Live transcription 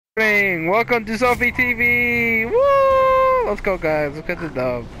Welcome to Sophie TV. Woo! Let's go, guys. Let's get the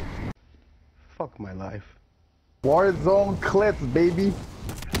dub. Fuck my life. Warzone clips, baby.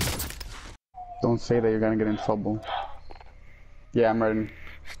 Don't say that, you're gonna get in trouble. Yeah, I'm ready.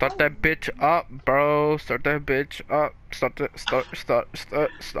 Start that bitch up, bro. Start that bitch up. Start.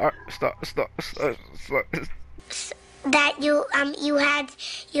 That you had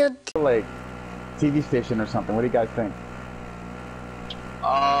Like TV station or something. What do you guys think?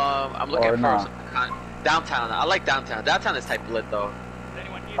 I'm looking Or for nah. some kind downtown. I like downtown. Downtown is type lit though.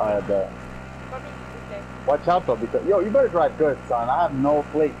 I bet. Watch out though, because yo, you better drive good, son. I have no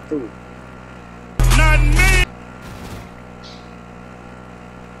plate too. Not me.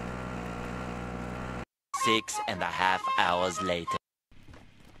 6.5 hours later.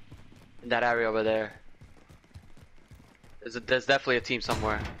 In that area over there. There's definitely a team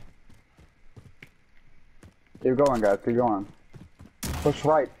somewhere. Keep going, guys. Keep going. Push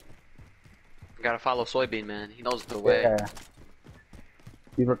right. You gotta follow Soybean, man. He knows the way. Yeah.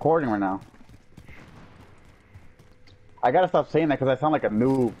 He's recording right now. I gotta stop saying that because I sound like a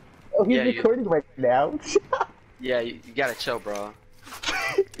noob. Oh, he's Yeah, recording right now. Yeah, you gotta chill, bro.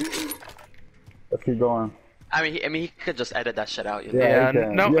 Let's keep going. I mean, he could just edit that shit out, you know? Yeah, he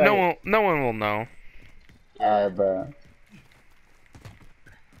can. no Yeah. one will know. I bet.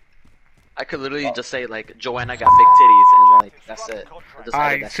 I could literally just say like Joanna got big titties and like that's it. I'll just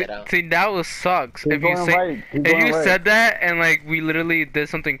edit that See, shit out. see, that was sucks. Keep If you going say, right. Keep if going you right. said that and like we literally did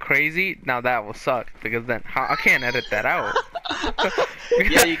something crazy, now that will suck because then I can't edit that out.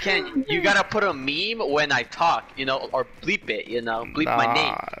 Yeah, you can. You gotta put a meme when I talk, you know, or bleep it, you know, bleep my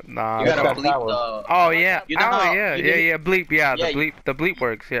name. Nah. You gotta That's bleep that the. Oh yeah. You know oh how- yeah. you Yeah. know- Yeah. Bleep. Yeah. Yeah, The bleep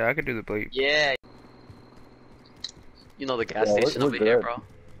works. Yeah, I could do the bleep. Yeah. You know the gas Yeah, we're- station we're over here, good. bro.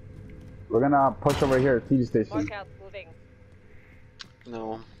 We're gonna push over here, TV station. Workout moving.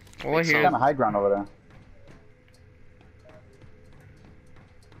 No. Well, It's here. Kind of high ground over there.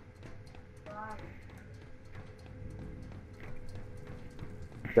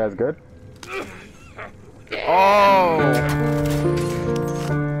 You guys good? Oh.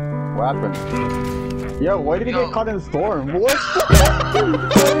 What happened? Yo, why did he Yo. get caught in a storm? What?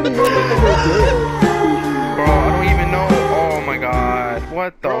 Bro, I don't even know. Oh my god.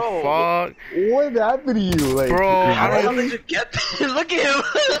 What the Bro. fuck? What happened to you? Like, Bro, How the I hell don't. did you get there? Look at him.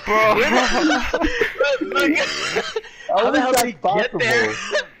 Bro. Look. How the hell did he get there?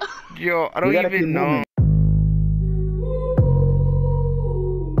 Yo, I don't You gotta keep even know.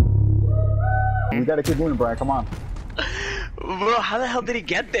 You gotta keep moving, Brian. Come on. Bro, how the hell did he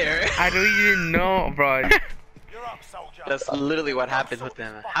get there? I don't even know, bro. That's literally what happened with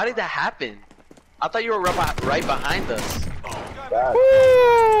him. How did that happen? I thought you were right behind us. Bad.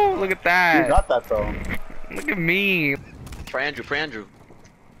 Woo! Look at You that. got that though. Look at me. For Andrew.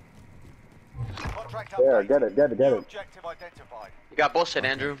 There, get it. You got bullshit,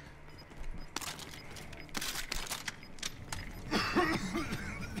 Andrew.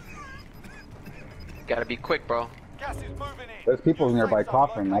 Gotta be quick, bro. There's people nearby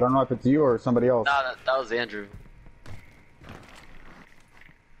coughing. I don't know if it's you or somebody else. No, that was Andrew.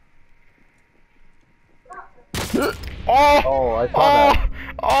 Oh! Oh, I saw that.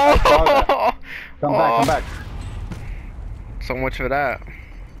 Oh! saw Come back. So much for that.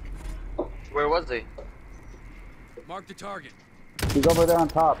 Where was he? Mark the target. He's over there on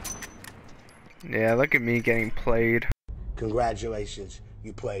top. Yeah, look at me getting played. Congratulations,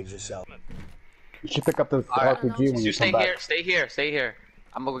 you played yourself. You should pick up this Alright. RPG when you You come back. stay here.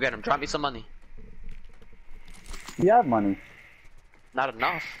 I'm gonna go get him. Drop me some money. You have money. Not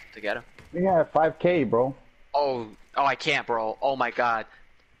enough to get him. You have 5K, bro. Oh, I can't, bro. Oh my god.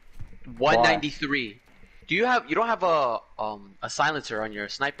 193. You don't have a silencer on your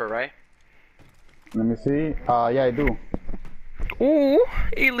sniper, right? Let me see. Yeah, I do. Ooh,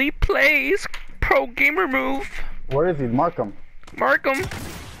 elite plays, pro gamer move. Where is he? Mark him. Mark him.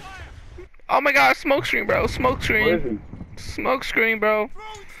 Oh my god, smoke screen, bro. Smoke Where is screen. he? Smoke screen, bro.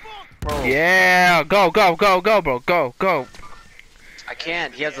 Bro, Yeah, go, bro. Go. I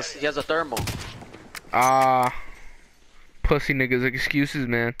can't. He has a thermal. Pussy niggas excuses,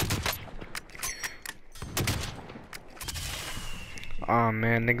 man. Oh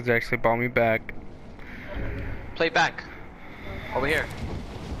man, niggas actually bought me back. Play back. Over here.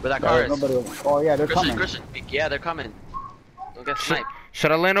 Where that car is. Nobody. Oh yeah, they're coming. Christian. Yeah, they're coming. Don't get sniped.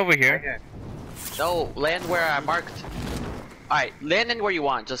 Should I land over here? No, land where I marked. Alright, land in where you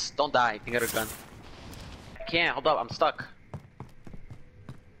want. Just don't die. You got a gun. I can't. Hold up. I'm stuck.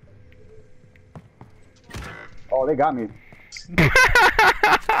 Oh, they got me.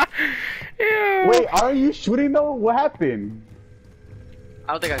 Yeah. Wait, are you shooting though? What happened?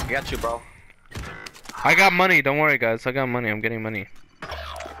 I don't think I can get you, bro. I got money. Don't worry, guys. I got money. I'm getting money.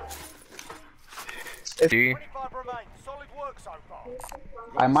 See?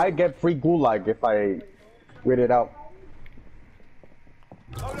 I might get free gulag if I wait it out.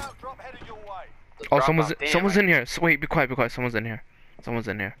 Oh, Drop someone's off, damn, someone's right? in here. Wait, be quiet, be quiet. Someone's in here. Someone's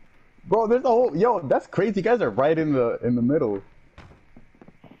in here. Bro, there's a whole that's crazy. You guys are right in the middle.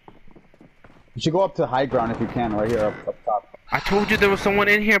 You should go up to high ground if you can, right here up top. I told you there was someone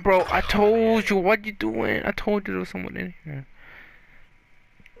in here, bro. I told you. What you doing? I told you there was someone in here.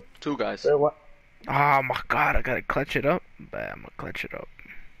 2 guys. Wait, what? Oh my god, I gotta clutch it up. Bam, I'm gonna clutch it up.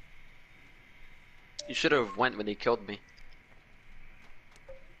 You should have went when they killed me.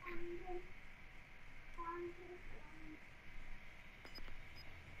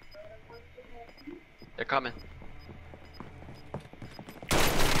 They're coming.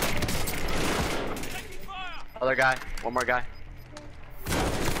 Other guy. One more guy.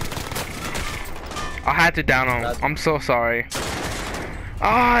 I had to down him. I'm so sorry.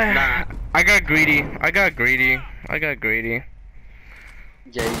 Ah, I got greedy. I got greedy. Yeah,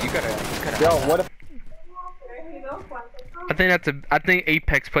 you gotta. Yo, what if I think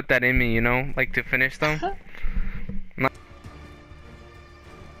Apex put that in me, you know, like to finish them.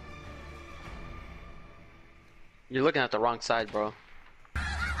 You're looking at the wrong side, bro. Look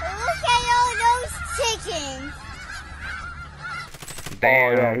at all those chickens.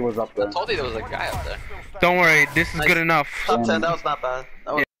 Damn. Oh yeah, he was up there. I told you there was a guy up there. Don't worry, this is good enough. Top 10, that was not bad.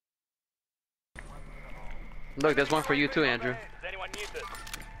 That was... Look, there's one for you too, Andrew.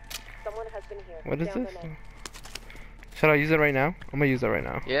 What is this? Should I use it right now? I'm gonna use it right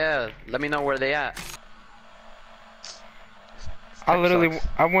now. Yeah, let me know where they at. I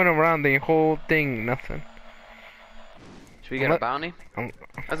went around the whole thing, nothing. Should we get a bounty?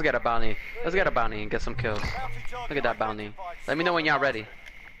 Let's get a bounty. Let's get a bounty and get some kills. Look at that bounty. Let me know when y'all ready.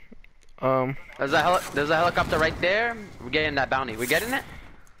 There's a helicopter right there. We're getting that bounty. We getting it?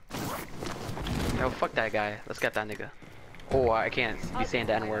 Yo, fuck that guy. Let's get that nigga. Oh, I can't be saying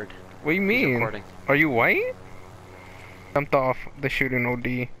the N-word. What do you mean? Recording. Are you white? Jumped off the shooting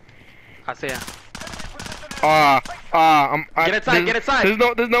OD. I see ya. Get inside, get inside!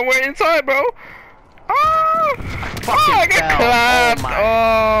 There's nowhere inside, bro. I got fell. clapped. Oh my.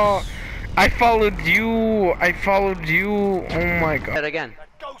 Oh, I followed you. Oh my Hit god. again.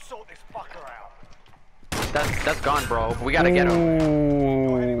 That's gone, bro. We gotta get him.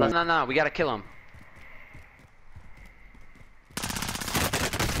 Ooh. No, we gotta kill him.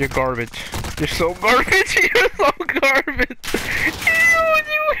 You're garbage. You're so garbage. You're so garbage.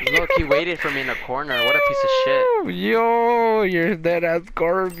 Look, he waited for me in the corner. What a piece of shit. Yo, you're dead ass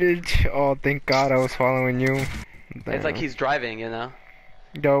garbage. Oh, thank God I was following you. Damn. It's like he's driving, you know.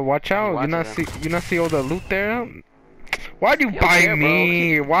 Yo, watch out. You not see all the loot there? Why'd you buy care,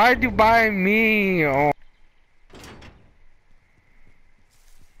 me? bro. Why'd you buy me? Oh.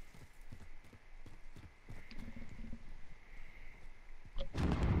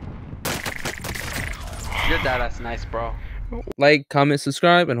 Your dad, that's nice, bro. Like, comment,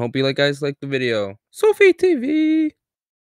 subscribe, and hope you guys like the video. Sophie TV.